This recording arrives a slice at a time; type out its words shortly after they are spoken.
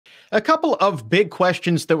A couple of big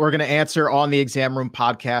questions that we're going to answer on the Exam Room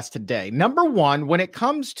podcast today. Number one, when it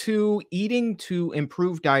comes to eating to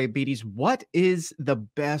improve diabetes, what is the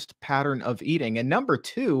best pattern of eating? And number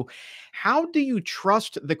two, how do you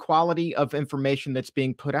trust the quality of information that's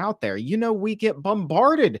being put out there? You know, we get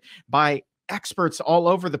bombarded by experts all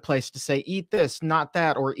over the place to say, eat this, not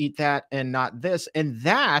that, or eat that and not this. And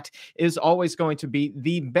that is always going to be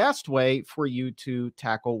the best way for you to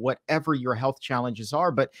tackle whatever your health challenges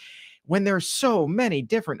are. But when there's so many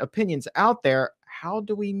different opinions out there, how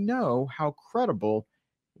do we know how credible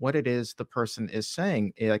what it is the person is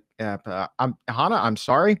saying? Hana, I'm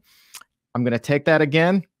sorry. I'm going to take that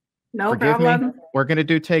again. No Forgive problem. me. We're going to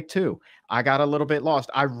do take two. I got a little bit lost.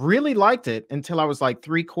 I really liked it until I was like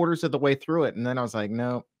 3/4 of the way through it. And then I was like,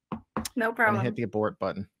 no problem. I hit the abort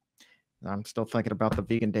button. I'm still thinking about the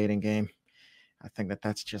vegan dating game. I think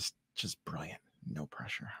that's just brilliant. No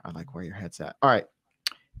pressure. I like where your head's at. All right.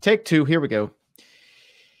 Take two. Here we go.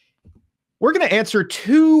 We're going to answer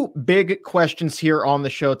two big questions here on the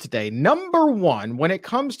show today. Number one, when it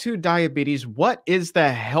comes to diabetes, what is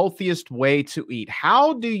the healthiest way to eat?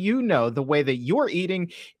 How do you know the way that you're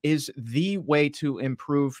eating is the way to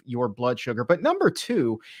improve your blood sugar? But number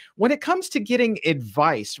two, when it comes to getting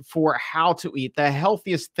advice for how to eat, the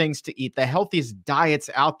healthiest things to eat, the healthiest diets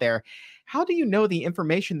out there, how do you know the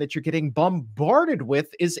information that you're getting bombarded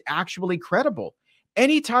with is actually credible?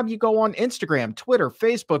 Anytime you go on Instagram, Twitter,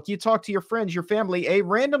 Facebook, you talk to your friends, your family, a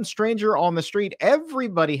random stranger on the street,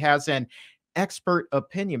 everybody has an expert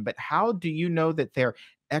opinion. But how do you know that their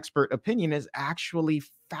expert opinion is actually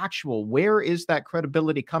factual? Where is that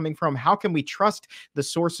credibility coming from? How can we trust the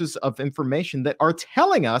sources of information that are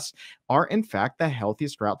telling us are in fact the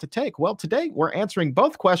healthiest route to take? Well, today we're answering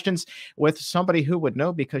both questions with somebody who would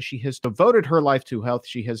know, because she has devoted her life to health.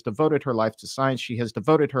 She has devoted her life to science. She has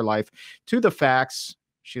devoted her life to the facts.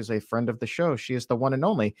 She is a friend of the show. She is the one and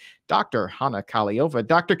only Dr. Hana Kahleova.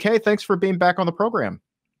 Dr. K, thanks for being back on the program.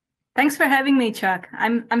 Thanks for having me, Chuck.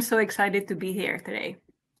 I'm so excited to be here today.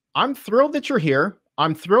 I'm thrilled that you're here.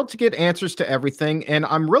 I'm thrilled to get answers to everything. And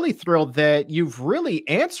I'm really thrilled that you've really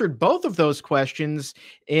answered both of those questions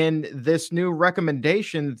in this new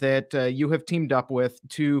recommendation that you have teamed up with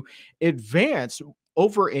to advance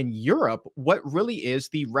over in Europe what really is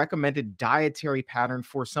the recommended dietary pattern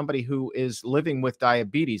for somebody who is living with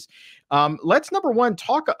diabetes. Let's, number one,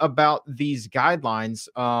 talk about these guidelines.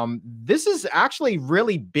 This is actually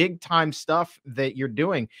really big time stuff that you're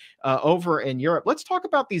doing over in Europe. Let's talk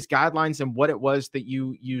about these guidelines and what it was that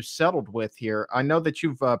you settled with here. I know that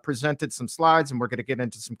you've presented some slides and we're going to get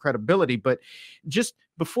into some credibility, but just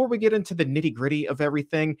before we get into the nitty gritty of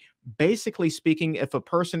everything, basically speaking, if a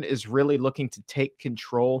person is really looking to take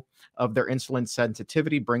control of their insulin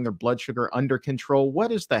sensitivity, bring their blood sugar under control,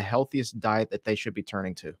 what is the healthiest diet that they should be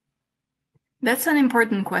turning to? That's an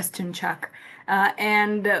important question, Chuck.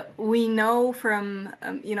 And we know from,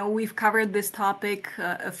 we've covered this topic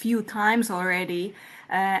a few times already.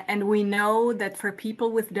 And we know that for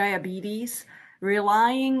people with diabetes,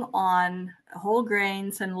 relying on whole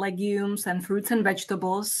grains and legumes and fruits and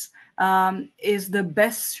vegetables is the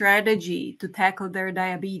best strategy to tackle their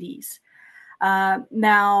diabetes.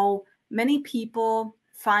 Now, many people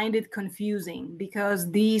find it confusing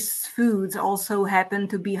because these foods also happen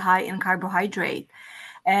to be high in carbohydrate,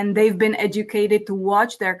 and they've been educated to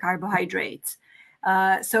watch their carbohydrates.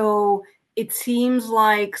 So it seems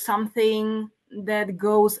like something that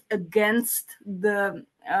goes against the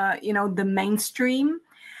mainstream.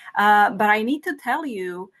 But I need to tell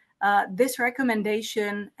you, this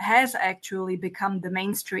recommendation has actually become the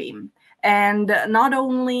mainstream, and not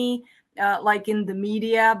only like in the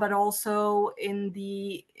media, but also in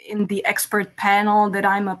the expert panel that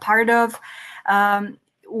I'm a part of.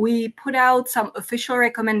 We put out some official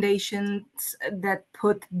recommendations that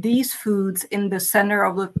put these foods in the center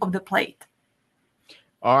of the plate.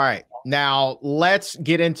 All right. Now let's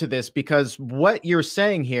get into this, because what you're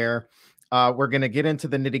saying here, we're going to get into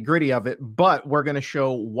the nitty gritty of it, but we're going to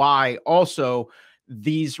show why also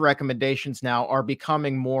these recommendations now are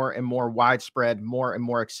becoming more and more widespread, more and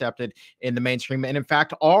more accepted in the mainstream, and in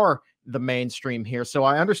fact are the mainstream here. So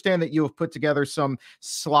I understand that you have put together some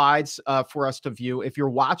slides for us to view. If you're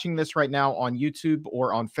watching this right now on YouTube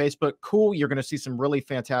or on Facebook, cool. You're going to see some really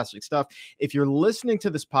fantastic stuff. If you're listening to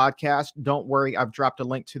this podcast, don't worry. I've dropped a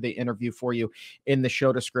link to the interview for you in the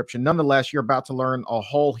show description. Nonetheless, you're about to learn a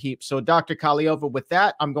whole heap. So Dr. Kahleova, with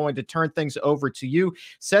that, I'm going to turn things over to you.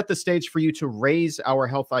 Set the stage for you to raise our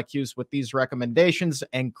health IQs with these recommendations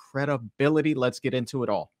and credibility. Let's get into it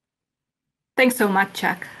all. Thanks so much,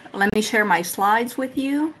 Chuck. Let me share my slides with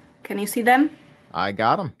you. Can you see them? I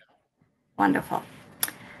got them. Wonderful.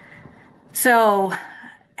 So,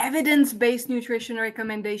 evidence-based nutrition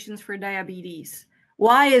recommendations for diabetes.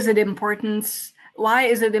 Why is it important? Why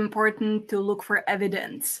is it important to look for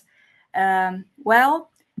evidence? Well,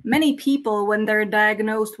 many people, when they're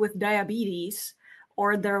diagnosed with diabetes,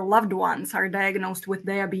 or their loved ones are diagnosed with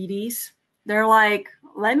diabetes, they're like,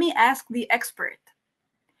 let me ask the expert.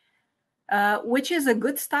 Which is a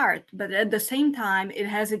good start, but at the same time, it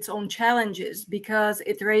has its own challenges because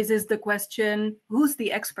it raises the question, who's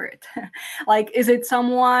the expert? Like, is it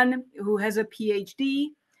someone who has a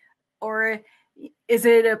PhD, or is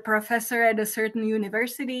it a professor at a certain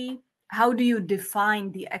university? How do you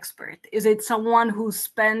define the expert? Is it someone who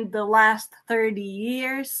spent the last 30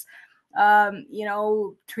 years,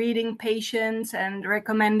 treating patients and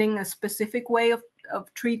recommending a specific way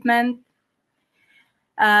of treatment?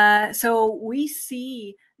 So we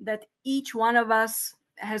see that each one of us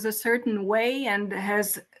has a certain way and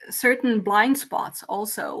has certain blind spots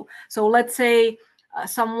also. So let's say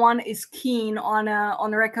someone is keen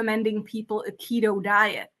on recommending people a keto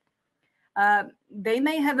diet. They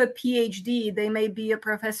may have a PhD, they may be a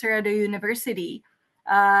professor at a university,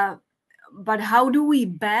 but how do we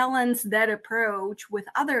balance that approach with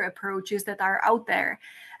other approaches that are out there?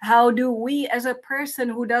 How do we, as a person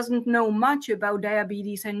who doesn't know much about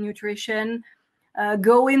diabetes and nutrition,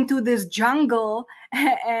 go into this jungle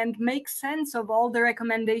and make sense of all the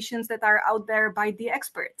recommendations that are out there by the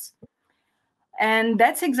experts? And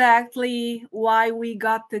that's exactly why we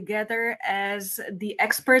got together as the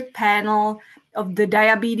expert panel of the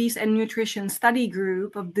Diabetes and Nutrition Study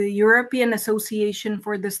Group of the European Association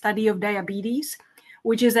for the Study of Diabetes,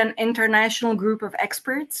 which is an international group of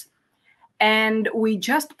experts. And we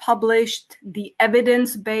just published the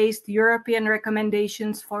evidence-based European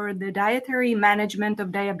recommendations for the dietary management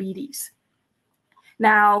of diabetes.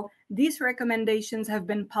 Now, these recommendations have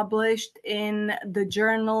been published in the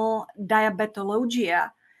journal Diabetologia,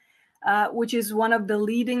 which is one of the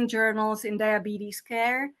leading journals in diabetes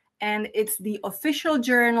care, and it's the official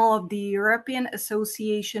journal of the European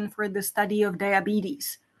Association for the Study of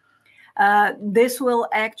Diabetes. This will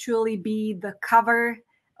actually be the cover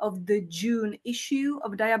of the June issue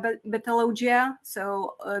of Diabetologia,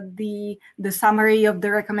 so the summary of the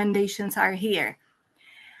recommendations are here.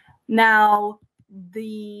 Now,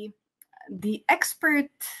 the expert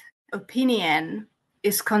opinion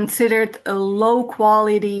is considered a low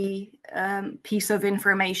quality piece of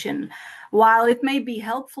information. While it may be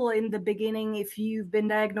helpful in the beginning if you've been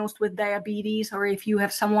diagnosed with diabetes or if you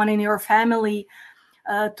have someone in your family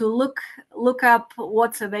to look up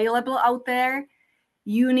what's available out there,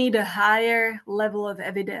 you need a higher level of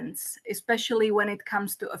evidence, especially when it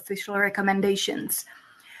comes to official recommendations.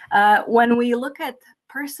 When we look at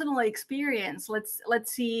personal experience,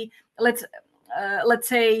 let's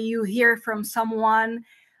say you hear from someone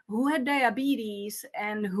who had diabetes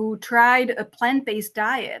and who tried a plant-based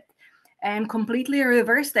diet and completely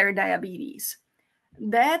reversed their diabetes.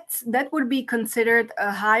 That would be considered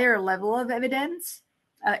a higher level of evidence,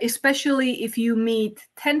 especially if you meet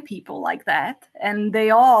 10 people like that and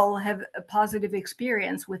they all have a positive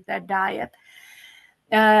experience with that diet.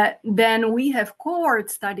 Then we have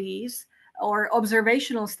cohort studies or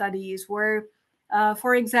observational studies where,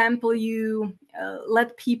 for example, you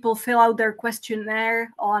let people fill out their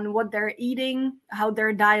questionnaire on what they're eating, how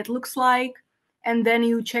their diet looks like, and then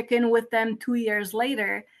you check in with them 2 years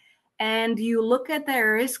later, and you look at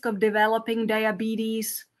their risk of developing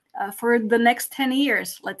diabetes for the next 10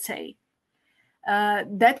 years, let's say.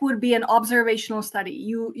 That would be an observational study.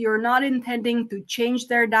 You're not intending to change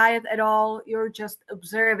their diet at all. You're just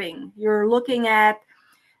observing. You're looking at,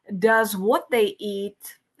 does what they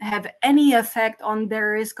eat have any effect on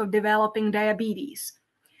their risk of developing diabetes?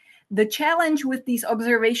 The challenge with these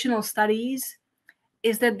observational studies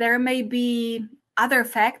is that there may be other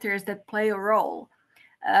factors that play a role.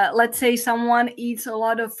 Let's say someone eats a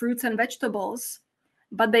lot of fruits and vegetables,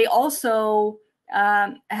 but they also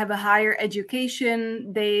have a higher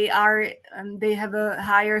education, they have a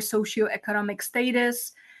higher socioeconomic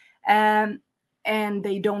status, and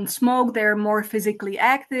they don't smoke, they're more physically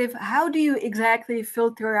active. How do you exactly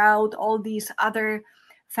filter out all these other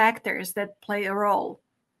factors that play a role?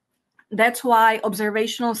 That's why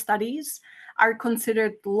observational studies are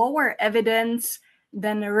considered lower evidence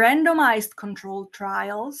than randomized controlled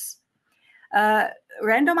trials.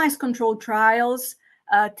 Randomized controlled trials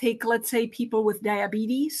take, let's say, people with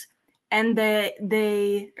diabetes, and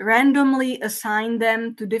they randomly assign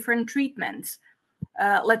them to different treatments.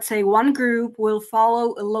 Let's say one group will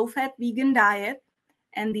follow a low-fat vegan diet,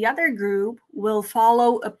 and the other group will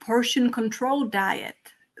follow a portion-controlled diet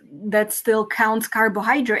that still counts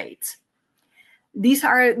carbohydrates.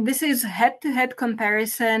 This is head-to-head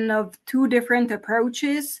comparison of two different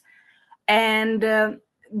approaches, and the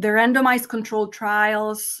randomized controlled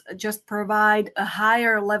trials just provide a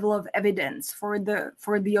higher level of evidence for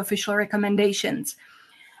the official recommendations.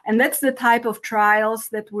 And that's the type of trials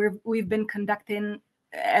that we've been conducting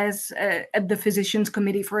as at the Physicians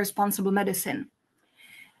Committee for Responsible Medicine.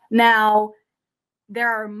 Now, there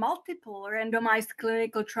are multiple randomized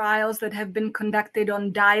clinical trials that have been conducted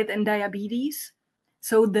on diet and diabetes.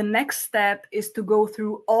 So the next step is to go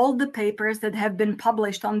through all the papers that have been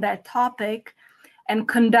published on that topic and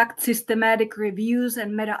conduct systematic reviews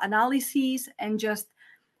and meta-analyses and just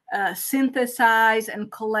synthesize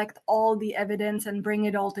and collect all the evidence and bring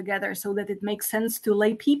it all together so that it makes sense to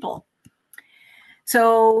lay people.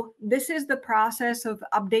 So this is the process of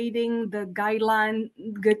updating the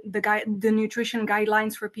nutrition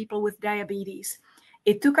guidelines for people with diabetes.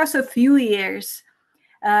 It took us a few years.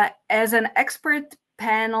 As an expert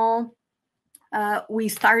panel, we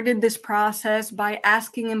started this process by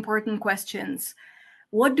asking important questions.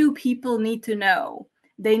 What do people need to know?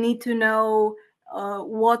 They need to know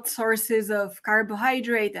what sources of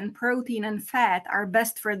carbohydrate and protein and fat are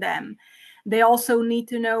best for them. They also need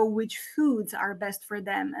to know which foods are best for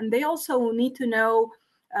them. And they also need to know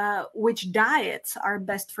which diets are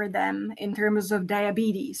best for them in terms of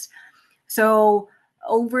diabetes. So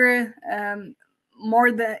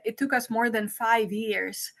it took us more than 5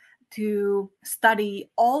 years to study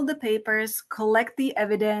all the papers, collect the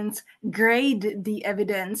evidence, grade the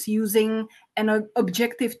evidence using an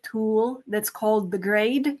objective tool that's called the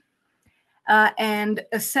grade, and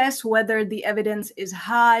assess whether the evidence is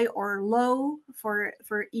high or low for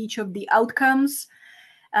each of the outcomes,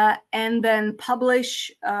 and then publish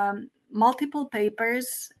multiple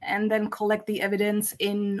papers and then collect the evidence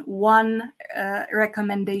in one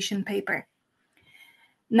recommendation paper.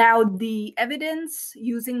 Now, the evidence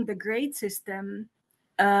using the grade system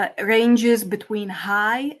ranges between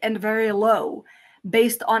high and very low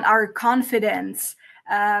based on our confidence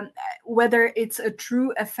whether it's a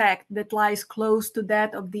true effect that lies close to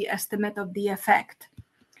that of the estimate of the effect.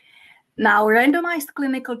 Now, randomized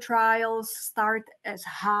clinical trials start as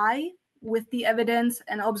high with the evidence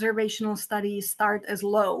and observational studies start as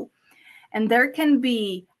low. And there can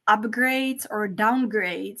be upgrades or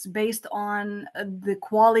downgrades based on the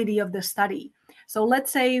quality of the study. So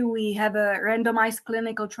let's say we have a randomized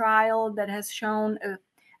clinical trial that has shown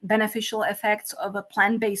beneficial effects of a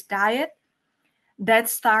plant-based diet. That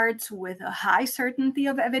starts with a high certainty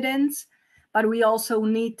of evidence, but we also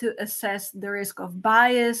need to assess the risk of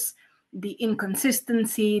bias, the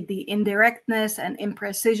inconsistency, the indirectness and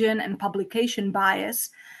imprecision and publication bias.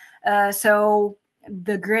 So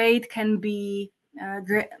the grade can be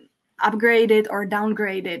upgraded or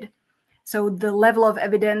downgraded. So the level of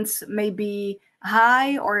evidence may be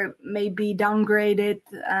high or may be downgraded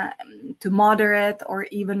to moderate or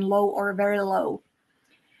even low or very low.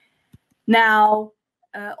 Now,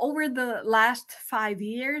 over the last 5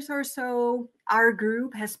 years or so, our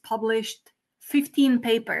group has published 15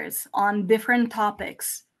 papers on different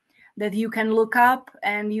topics that you can look up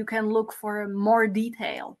and you can look for more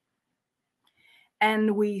detail.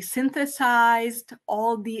 And we synthesized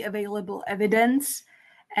all the available evidence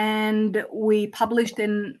and we published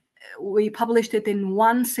it in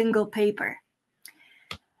one single paper.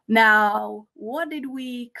 Now, what did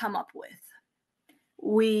we come up with?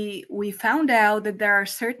 We found out that there are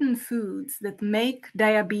certain foods that make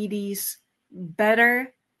diabetes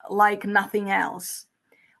better like nothing else.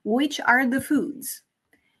 Which are the foods?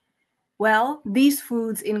 Well, these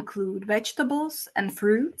foods include vegetables and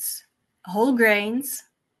fruits, whole grains,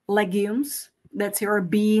 legumes, that's your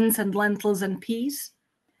beans and lentils and peas.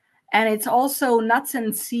 And it's also nuts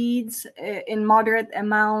and seeds in moderate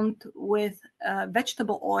amount with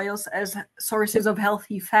vegetable oils as sources of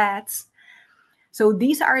healthy fats. So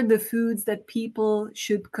these are the foods that people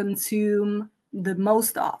should consume the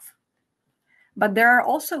most of. But there are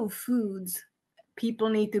also foods people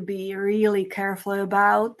need to be really careful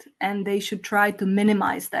about, and they should try to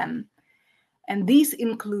minimize them. And these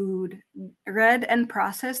include red and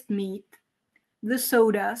processed meat, the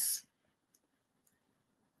sodas,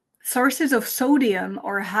 sources of sodium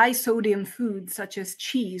or high sodium foods such as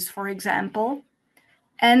cheese, for example,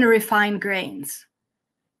 and refined grains.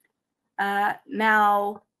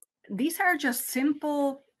 Now, these are just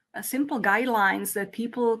simple guidelines that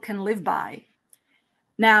people can live by.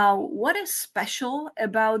 Now, what is special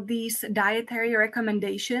about these dietary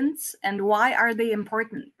recommendations and why are they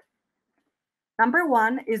important? Number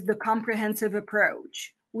one is the comprehensive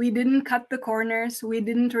approach. We didn't cut the corners. We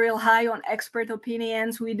didn't rely on expert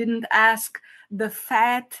opinions. We didn't ask the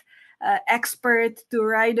fat expert to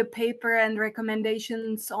write a paper and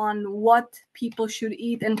recommendations on what people should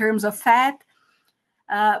eat in terms of fat,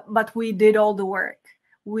 but we did all the work.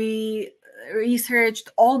 We researched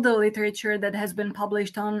all the literature that has been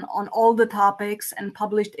published on all the topics and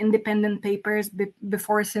published independent papers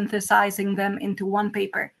before synthesizing them into one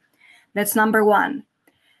paper. That's number one.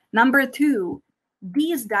 Number two,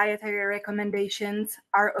 these dietary recommendations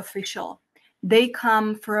are official. They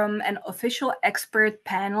come from an official expert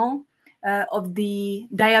panel of the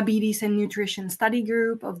Diabetes and Nutrition Study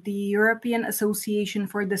Group of the European Association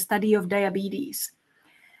for the Study of Diabetes.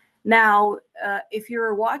 Now, if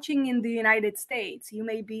you're watching in the United States, you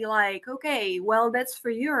may be like, okay, well, that's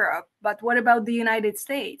for Europe, but what about the United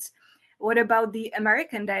States? What about the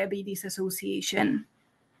American Diabetes Association?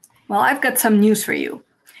 Well, I've got some news for you.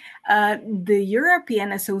 The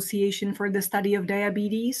European Association for the Study of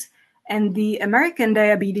Diabetes and the American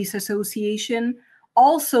Diabetes Association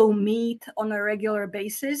also meet on a regular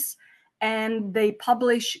basis, and they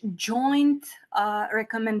publish joint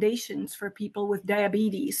recommendations for people with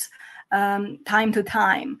diabetes time to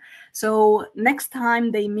time. So next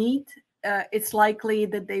time they meet, it's likely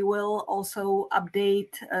that they will also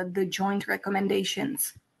update the joint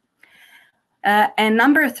recommendations. And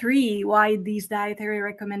number three, why these dietary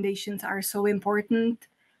recommendations are so important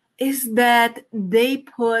is that they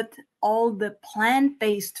put all the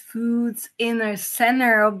plant-based foods in the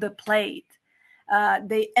center of the plate.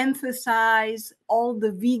 They emphasize all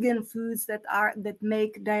the vegan foods that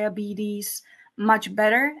make diabetes much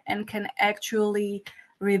better and can actually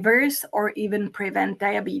reverse or even prevent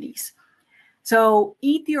diabetes. So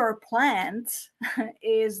eat your plants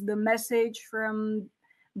is the message from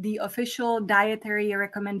the official dietary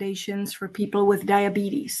recommendations for people with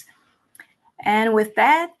diabetes. And with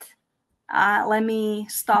that, let me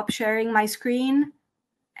stop sharing my screen.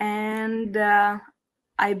 And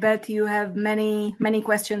I bet you have many, many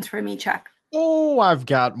questions for me, Chuck. Oh, I've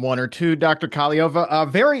got one or two, Dr. Kahleova.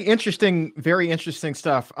 Very interesting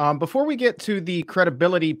stuff. Before we get to the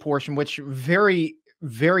credibility portion, which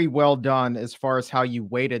very well done as far as how you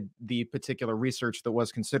weighted the particular research that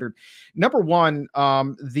was considered. Number one,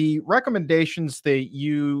 the recommendations that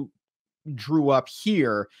you drew up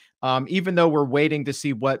here, even though we're waiting to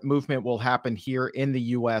see what movement will happen here in the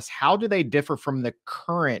U.S., how do they differ from the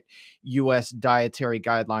current U.S. dietary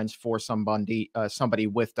guidelines for somebody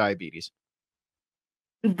with diabetes?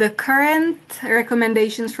 The current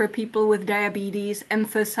recommendations for people with diabetes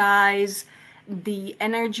emphasize the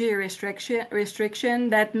energy restriction.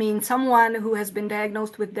 That means someone who has been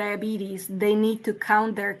diagnosed with diabetes, they need to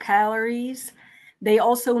count their calories. They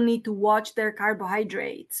also need to watch their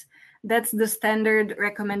carbohydrates. That's the standard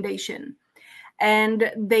recommendation.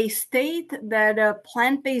 And they state that a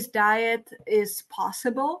plant-based diet is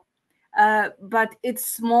possible, but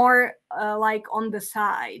it's more like on the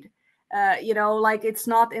side. Like it's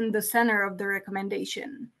not in the center of the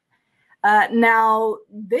recommendation. Now,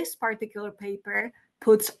 this particular paper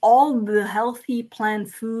puts all the healthy plant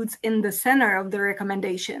foods in the center of the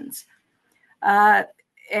recommendations.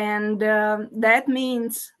 And that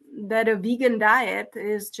means that a vegan diet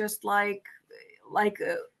is just like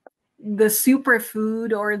the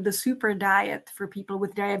superfood or the super diet for people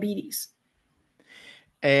with diabetes.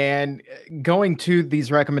 And going to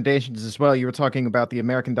these recommendations as well, you were talking about the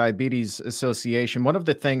American Diabetes Association. One of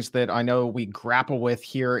the things that I know we grapple with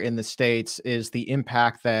here in the States is the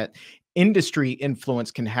impact that industry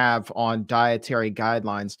influence can have on dietary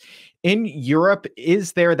guidelines. In Europe,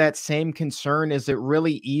 is there that same concern? Is it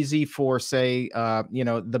really easy for, say,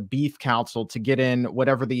 the Beef Council to get in,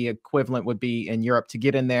 whatever the equivalent would be in Europe, to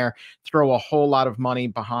get in there, throw a whole lot of money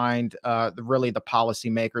behind the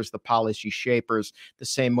policymakers, the policy shapers, the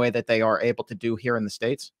same way that they are able to do here in the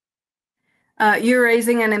States? You're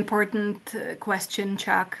raising an important question,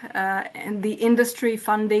 Chuck. And the industry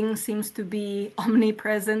funding seems to be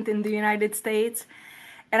omnipresent in the United States.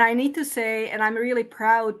 And I need to say, and I'm really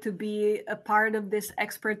proud to be a part of this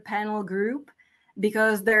expert panel group,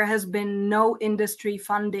 because there has been no industry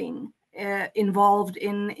funding involved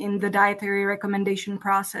in the dietary recommendation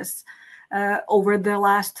process over the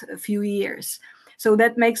last few years. So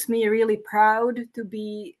that makes me really proud to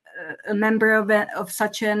be a member of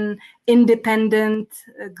such an independent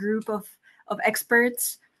group of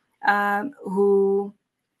experts who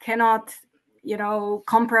cannot,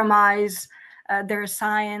 compromise their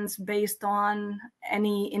science based on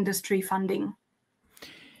any industry funding.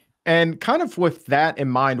 And kind of with that in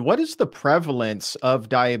mind, what is the prevalence of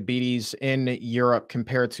diabetes in Europe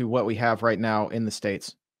compared to what we have right now in the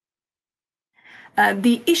States?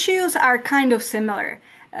 The issues are kind of similar.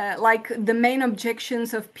 like the main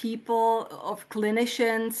objections of people, of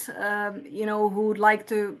clinicians, who would like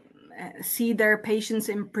to see their patients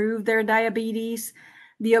improve their diabetes.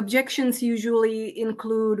 The objections usually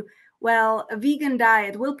include, well, a vegan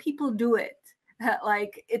diet, will people do it?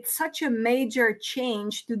 Like, it's such a major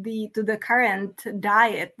change to the current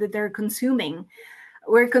diet that they're consuming.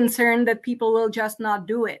 We're concerned that people will just not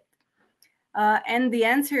do it. And the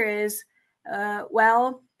answer is,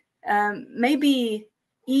 maybe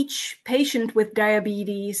each patient with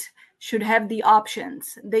diabetes should have the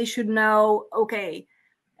options. They should know, okay,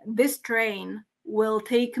 this train will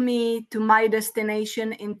take me to my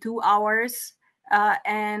destination in 2 hours,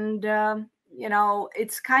 and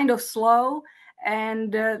it's kind of slow,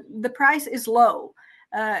 and the price is low.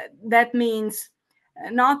 That means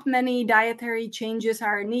not many dietary changes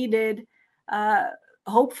are needed.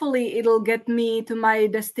 Hopefully it'll get me to my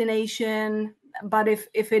destination, but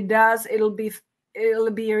if it does, it'll be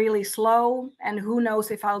really slow, and who knows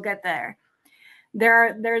if I'll get there.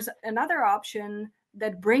 There's another option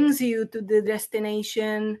that brings you to the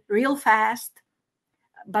destination real fast,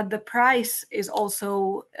 but the price is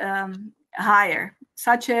also higher,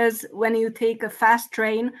 such as when you take a fast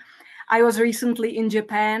train. I was recently in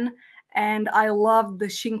Japan, and I loved the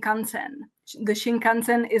Shinkansen. The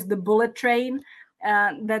Shinkansen is the bullet train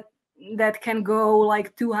that can go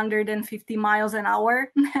like 250 miles an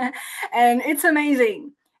hour. And it's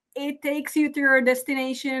amazing. It takes you to your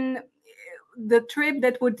destination. The trip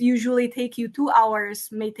that would usually take you 2 hours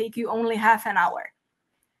may take you only half an hour.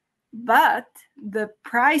 But the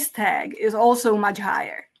price tag is also much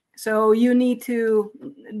higher. So you need to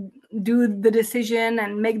do the decision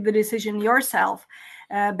and make the decision yourself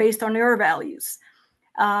based on your values.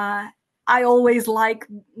 I always like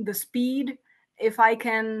the speed. If I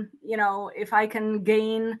can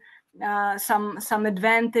gain some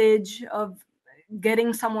advantage of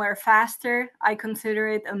getting somewhere faster, I consider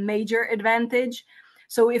it a major advantage.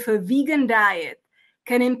 So if a vegan diet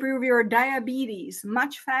can improve your diabetes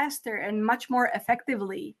much faster and much more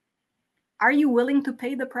effectively, are you willing to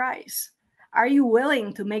pay the price? Are you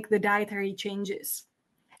willing to make the dietary changes?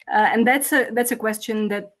 And that's a question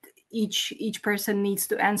that each person needs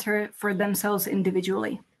to answer for themselves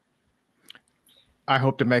individually. I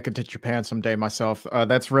hope to make it to Japan someday myself.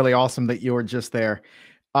 That's really awesome that you were just there.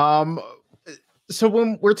 So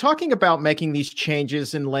when we're talking about making these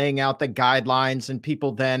changes and laying out the guidelines and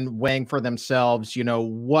people then weighing for themselves,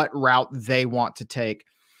 what route they want to take,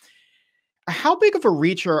 how big of a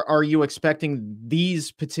reach are you expecting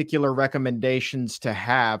these particular recommendations to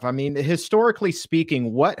have? I mean, historically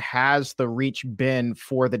speaking, what has the reach been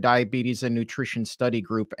for the Diabetes and Nutrition Study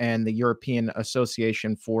Group and the European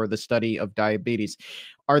Association for the Study of Diabetes?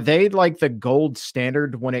 Are they like the gold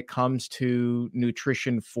standard when it comes to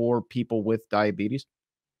nutrition for people with diabetes?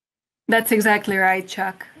 That's exactly right,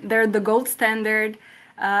 Chuck. They're the gold standard,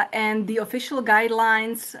 and the official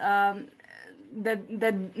guidelines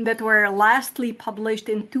that were lastly published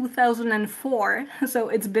in 2004. So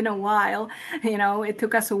it's been a while. It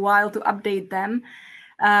took us a while to update them.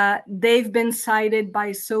 They've been cited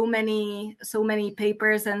by so many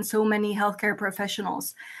papers and so many healthcare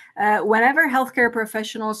professionals. Whenever healthcare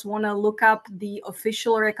professionals want to look up the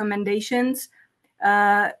official recommendations,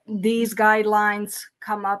 these guidelines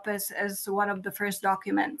come up as one of the first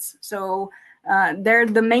documents. So they're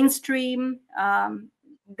the mainstream.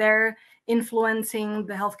 They're influencing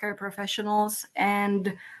the healthcare professionals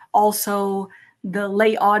and also the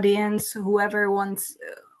lay audience, whoever wants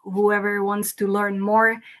to learn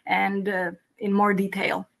more and in more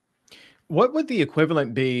detail. What would the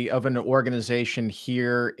equivalent be of an organization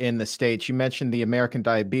here in the States? You mentioned the American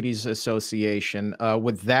Diabetes Association.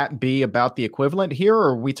 Would that be about the equivalent here,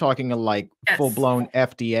 or are we talking like full-blown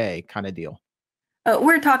FDA kind of deal?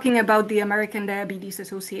 We're talking about the American Diabetes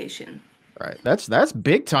Association. Right. That's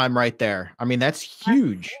big time right there. I mean, that's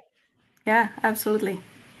huge. Yeah, absolutely.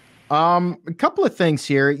 A couple of things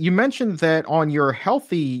here. You mentioned that on your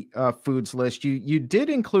healthy foods list, you did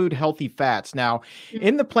include healthy fats. Now,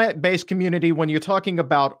 in the plant-based community, when you're talking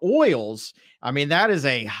about oils, I mean, that is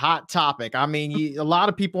a hot topic. I mean, a lot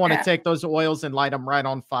of people want to take those oils and light them right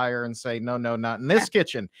on fire and say, no, not in this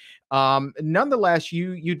kitchen. Nonetheless,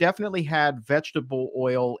 you definitely had vegetable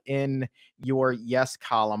oil in your yes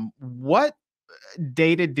column. What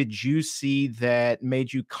data did you see that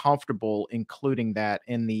made you comfortable including that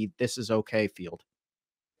in the this is okay field?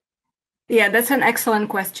 Yeah, that's an excellent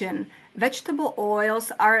question. Vegetable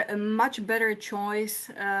oils are a much better choice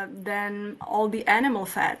than all the animal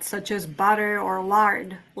fats, such as butter or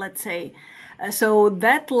lard, let's say. So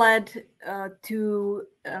that led that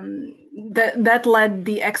led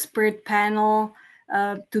the expert panel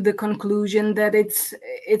to the conclusion that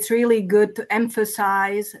it's really good to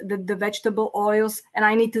emphasize that the vegetable oils, and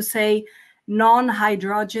I need to say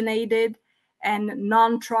non-hydrogenated and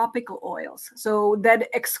non-tropical oils. So that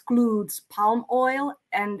excludes palm oil,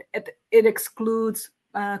 and it excludes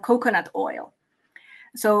coconut oil.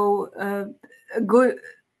 So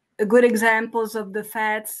good examples of the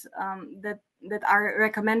fats that are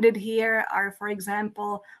recommended here are, for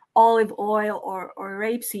example, olive oil or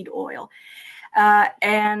rapeseed oil.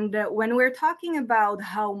 And when we're talking about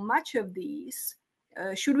how much of these,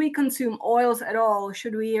 should we consume oils at all?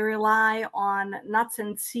 Should we rely on nuts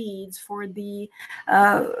and seeds for the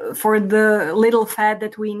little fat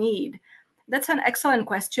that we need? That's an excellent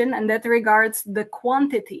question, and that regards the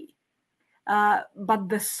quantity. But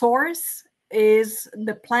the source is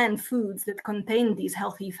the plant foods that contain these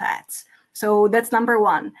healthy fats. So that's number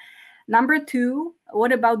one. Number two,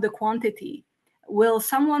 what about the quantity? Will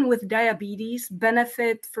someone with diabetes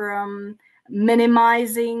benefit from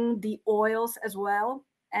minimizing the oils as well?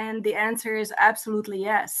 And the answer is absolutely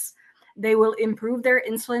yes. They will improve their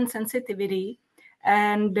insulin sensitivity,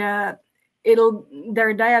 and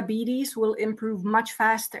their diabetes will improve much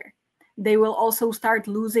faster. They will also start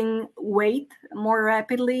losing weight more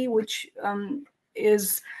rapidly, which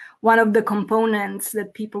is one of the components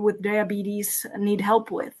that people with diabetes need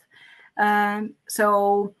help with.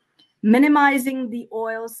 So minimizing the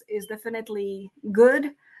oils is definitely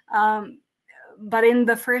good. But in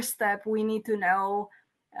the first step, we need to know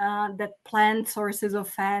that plant sources of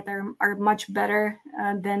fat are much better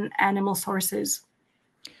than animal sources.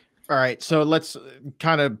 All right. So let's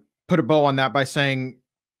kind of put a bow on that by saying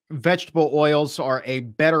vegetable oils are a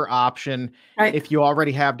better option if you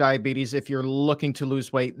already have diabetes, if you're looking to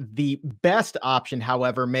lose weight. The best option,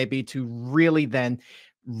 however, may be to really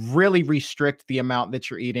restrict the amount that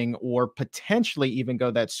you're eating, or potentially even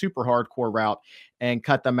go that super hardcore route and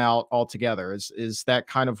cut them out altogether. Is that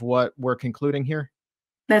kind of what we're concluding here?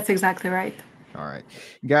 That's exactly right. All right.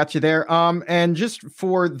 Got you there. And just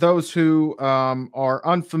for those who are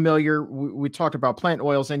unfamiliar, we talked about plant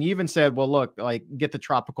oils, and you even said, well, look, like, get the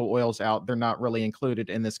tropical oils out. They're not really included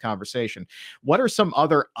in this conversation. What are some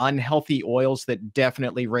other unhealthy oils that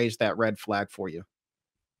definitely raise that red flag for you?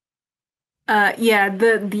 Yeah,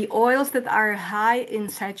 the oils that are high in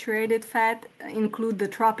saturated fat include the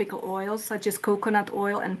tropical oils such as coconut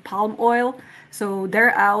oil and palm oil. So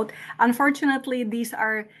they're out. Unfortunately, these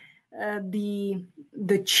are the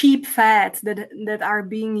cheap fats that are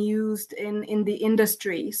being used in the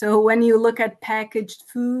industry. So when you look at packaged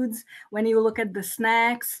foods, when you look at the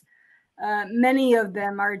snacks, many of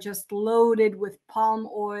them are just loaded with palm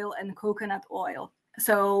oil and coconut oil.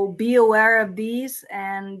 So be aware of these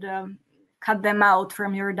and cut them out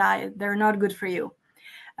from your diet. They're not good for you.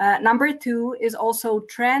 Number two is also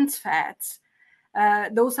trans fats.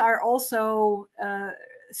 Those are also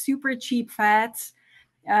super cheap fats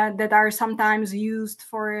that are sometimes used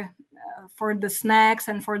for the snacks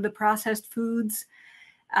and for the processed foods.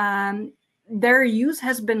 Their use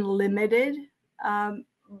has been limited,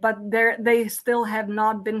 but they still have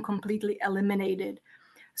not been completely eliminated.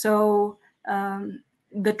 So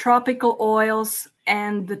the tropical oils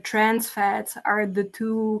and the trans fats are the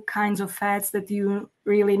two kinds of fats that you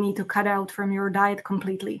really need to cut out from your diet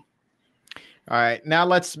completely. All right, now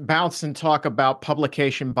let's bounce and talk about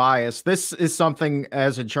publication bias. This is something,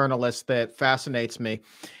 as a journalist, that fascinates me.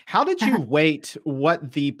 How did you weight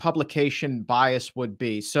what the publication bias would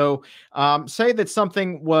be? So say that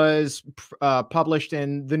something was published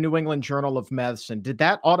in the New England Journal of Medicine. Did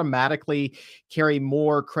that automatically carry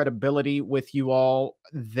more credibility with you all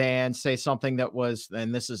than, say, something that was,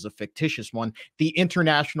 and this is a fictitious one, the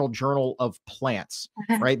International Journal of Plants,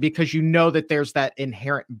 right? Because you know that there's that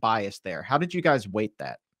inherent bias there. How did you guys weight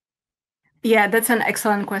that? Yeah, that's an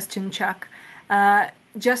excellent question, Chuck.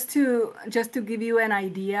 Just to give you an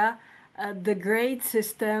idea, the grade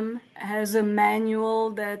system has a manual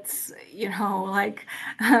that's, like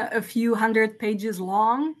a few hundred pages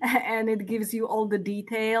long, and it gives you all the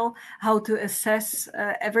detail, how to assess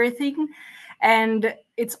everything. And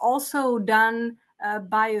it's also done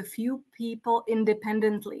by a few people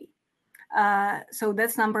independently. So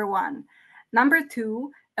that's number one. Number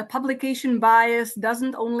two, a publication bias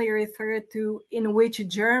doesn't only refer to in which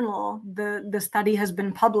journal the study has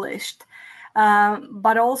been published,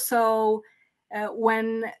 but also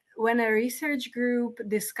when a research group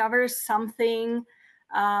discovers something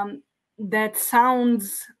that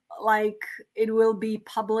sounds like it will be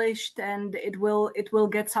published and it will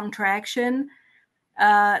get some traction,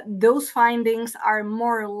 those findings are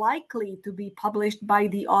more likely to be published by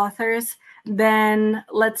the authors than,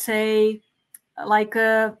 let's say, like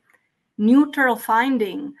a neutral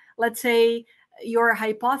finding. Let's say your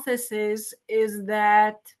hypothesis is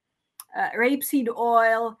that rapeseed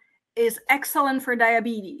oil is excellent for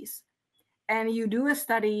diabetes, and you do a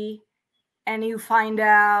study and you find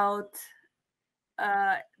out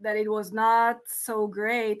that it was not so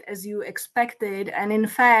great as you expected, and in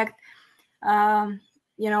fact,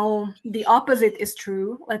 the opposite is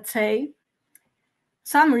true. Let's say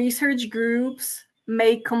some research groups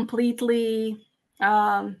may completely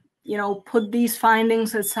put these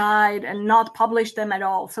findings aside and not publish them at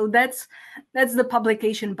all. So that's the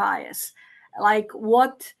publication bias. Like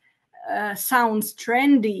what sounds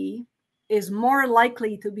trendy is more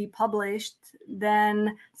likely to be published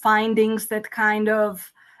than findings that kind of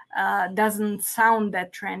doesn't sound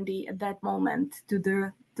that trendy at that moment to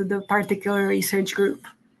the particular research group.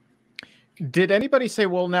 Did anybody say,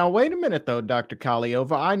 well, now, wait a minute, though, Dr.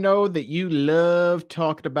 Kahleova, I know that you love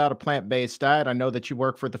talking about a plant-based diet. I know that you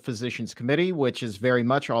work for the Physicians Committee, which is very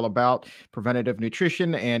much all about preventative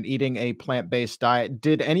nutrition and eating a plant-based diet.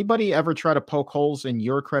 Did anybody ever try to poke holes in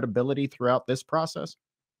your credibility throughout this process?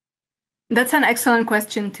 That's an excellent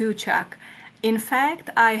question too, Chuck. In fact,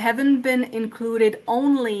 I haven't been included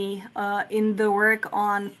only in the work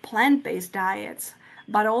on plant-based diets,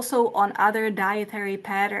 but also on other dietary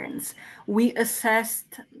patterns. We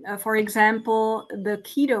assessed, for example, the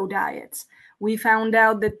keto diets. We found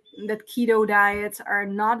out that keto diets are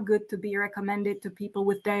not good to be recommended to people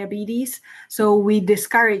with diabetes. So we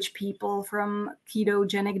discourage people from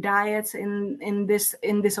ketogenic diets in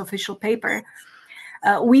this official paper.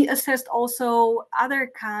 We assessed also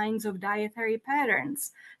other kinds of dietary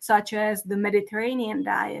patterns, such as the Mediterranean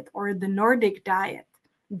diet or the Nordic diet,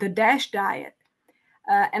 the DASH diet.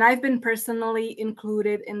 And I've been personally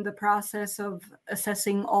included in the process of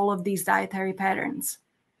assessing all of these dietary patterns.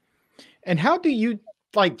 And how do you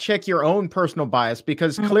check your own personal bias?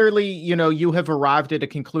 Because clearly, you have arrived at a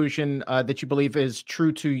conclusion that you believe is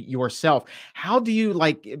true to yourself. How do you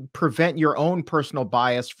prevent your own personal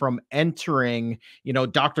bias from entering,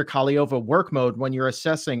 Dr. Kahleova work mode when you're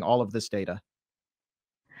assessing all of this data?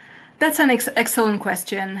 That's an excellent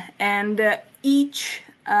question. And each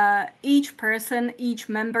person, each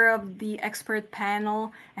member of the expert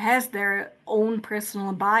panel has their own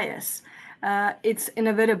personal bias. It's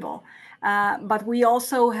inevitable. But we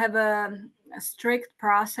also have a strict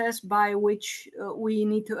process by which we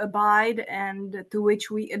need to abide and to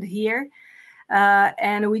which we adhere.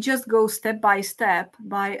 And we just go step by step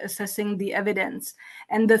by assessing the evidence.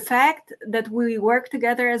 And the fact that we work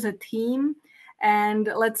together as a team, and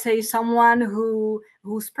let's say someone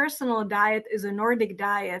whose personal diet is a Nordic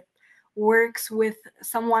diet works with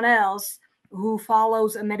someone else who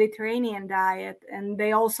follows a Mediterranean diet, and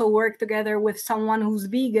they also work together with someone who's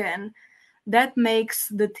vegan, that makes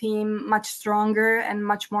the team much stronger and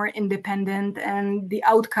much more independent, and the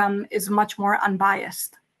outcome is much more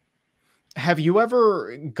unbiased. Have you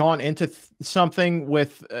ever gone into something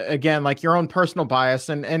with, again, your own personal bias,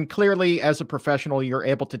 and clearly as a professional, you're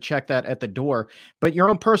able to check that at the door, but your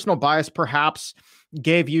own personal bias perhaps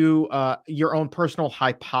gave you your own personal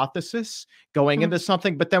hypothesis going into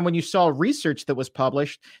something, but then when you saw research that was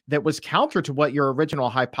published that was counter to what your original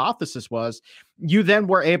hypothesis was, you then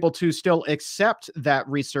were able to still accept that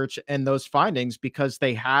research and those findings because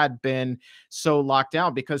they had been so locked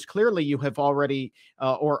down, because clearly you have already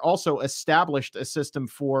or also established a system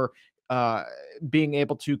for being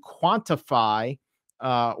able to quantify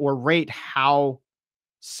or rate how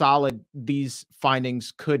solid these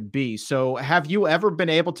findings could be. So have you ever been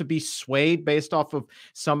able to be swayed based off of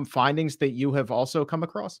some findings that you have also come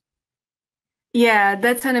across? Yeah,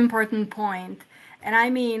 that's an important point. And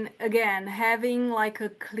I mean, again, having a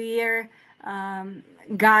clear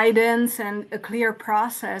guidance and a clear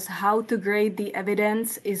process how to grade the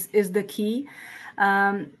evidence is the key.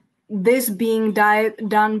 This being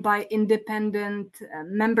done by independent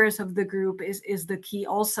members of the group is the key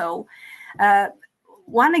also.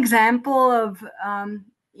 One example of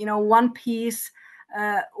one piece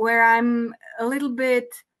where I'm a little bit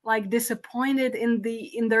disappointed in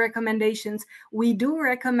the recommendations. We do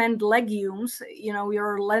recommend legumes,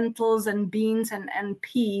 your lentils and beans and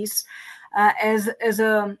peas as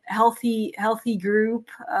a healthy group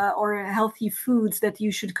or healthy foods that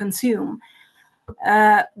you should consume.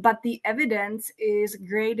 But the evidence is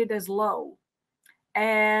graded as low,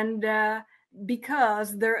 and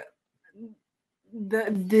because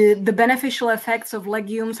the beneficial effects of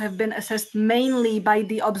legumes have been assessed mainly by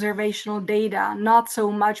the observational data, not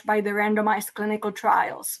so much by the randomized clinical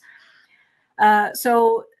trials.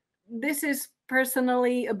 So this is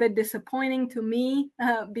personally a bit disappointing to me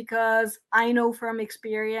because I know from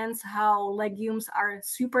experience how legumes are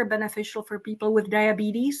super beneficial for people with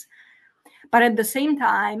diabetes. But at the same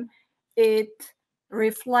time, it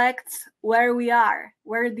reflects where we are,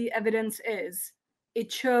 where the evidence is. It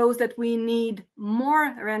shows that we need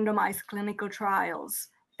more randomized clinical trials.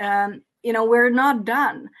 We're not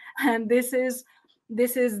done. And this is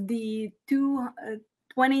the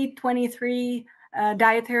 2023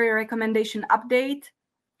 dietary recommendation update,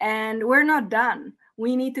 and we're not done.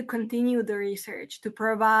 We need to continue the research to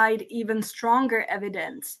provide even stronger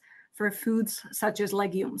evidence for foods such as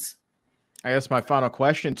legumes. I guess my final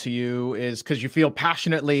question to you is, because you feel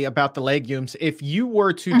passionately about the legumes, if you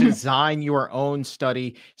were to design your own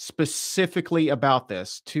study specifically about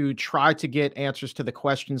this to try to get answers to the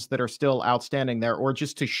questions that are still outstanding there, or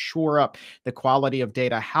just to shore up the quality of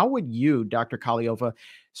data, how would you, Dr. Kahleova,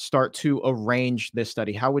 start to arrange this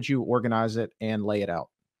study? How would you organize it and lay it out?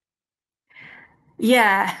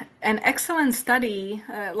 Yeah, an excellent study,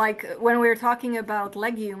 like when we're talking about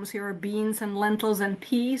legumes, your beans and lentils and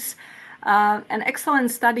peas, an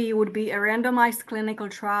excellent study would be a randomized clinical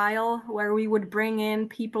trial where we would bring in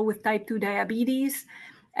people with type 2 diabetes,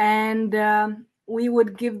 and we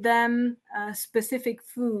would give them specific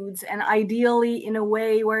foods, and ideally in a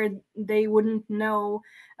way where they wouldn't know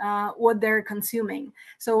what they're consuming.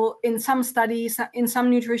 So in some studies, in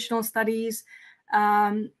some nutritional studies,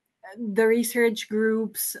 the research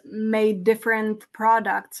groups made different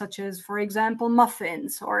products, such as, for example,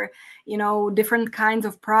 muffins, or different kinds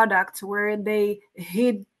of products where they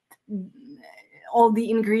hid all the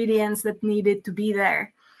ingredients that needed to be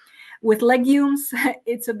there. With legumes,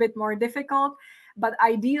 it's a bit more difficult, but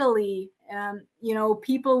ideally,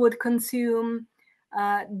 people would consume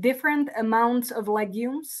different amounts of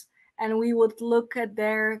legumes, and we would look at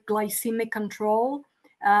their glycemic control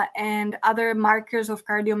and other markers of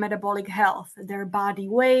cardiometabolic health, their body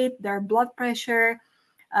weight, their blood pressure,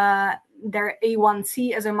 their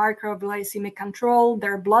A1C as a marker of glycemic control,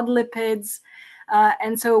 their blood lipids.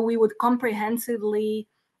 And so we would comprehensively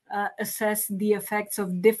assess the effects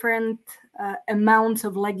of different amounts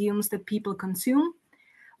of legumes that people consume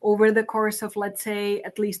over the course of, let's say,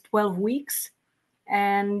 at least 12 weeks.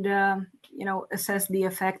 And assess the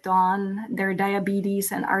effect on their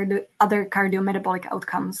diabetes and other cardiometabolic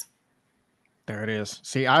outcomes. There it is.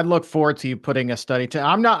 See, I look forward to you putting a study to,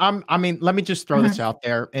 let me just throw this out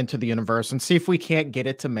there into the universe and see if we can't get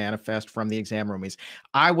it to manifest from the exam roomies.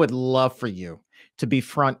 I would love for you to be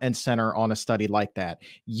front and center on a study like that.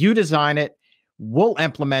 You design it, we'll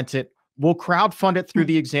implement it, we'll crowdfund it through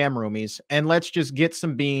the exam roomies, and let's just get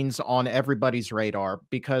some beans on everybody's radar,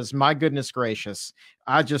 because my goodness gracious,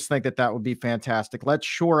 I just think that that would be fantastic. Let's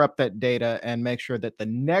shore up that data and make sure that the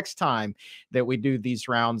next time that we do these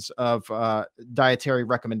rounds of dietary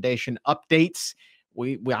recommendation updates,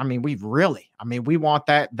 we want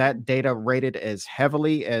that data rated as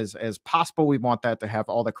heavily as possible. We want that to have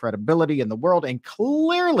all the credibility in the world. And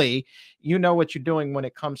clearly, you know what you're doing when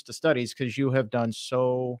it comes to studies, because you have done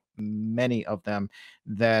so many of them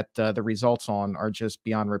that the results on are just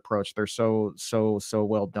beyond reproach. They're so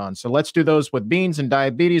well done. So let's do those with beans and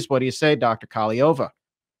diabetes. What do you say, Dr. Kahleova?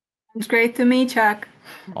 It's great to meet Chuck.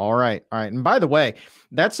 All right. And by the way,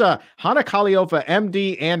 that's Hana Kahleova,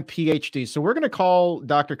 MD and PhD. So we're going to call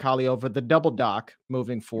Dr. Kahleova the double doc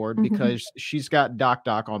moving forward, because she's got doc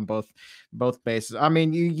on both bases. I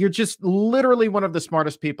mean, you're just literally one of the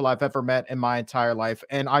smartest people I've ever met in my entire life.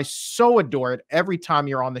 And I so adore it every time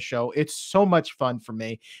you're on the show. It's so much fun for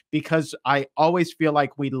me, because I always feel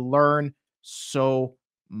like we learn so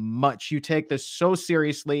much. You take this so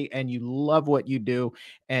seriously and you love what you do,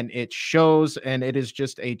 and it shows, and it is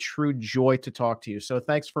just a true joy to talk to you. So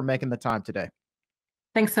thanks for making the time today.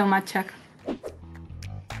 Thanks so much, Chuck.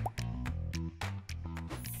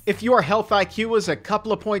 If your health IQ is a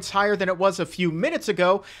couple of points higher than it was a few minutes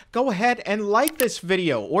ago, go ahead and like this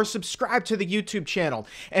video or subscribe to the YouTube channel.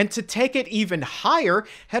 And to take it even higher,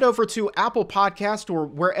 head over to Apple Podcast or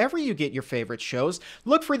wherever you get your favorite shows.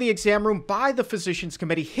 Look for The Exam Room by the Physicians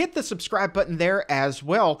Committee. Hit the subscribe button there as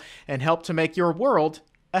well, and help to make your world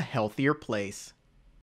a healthier place.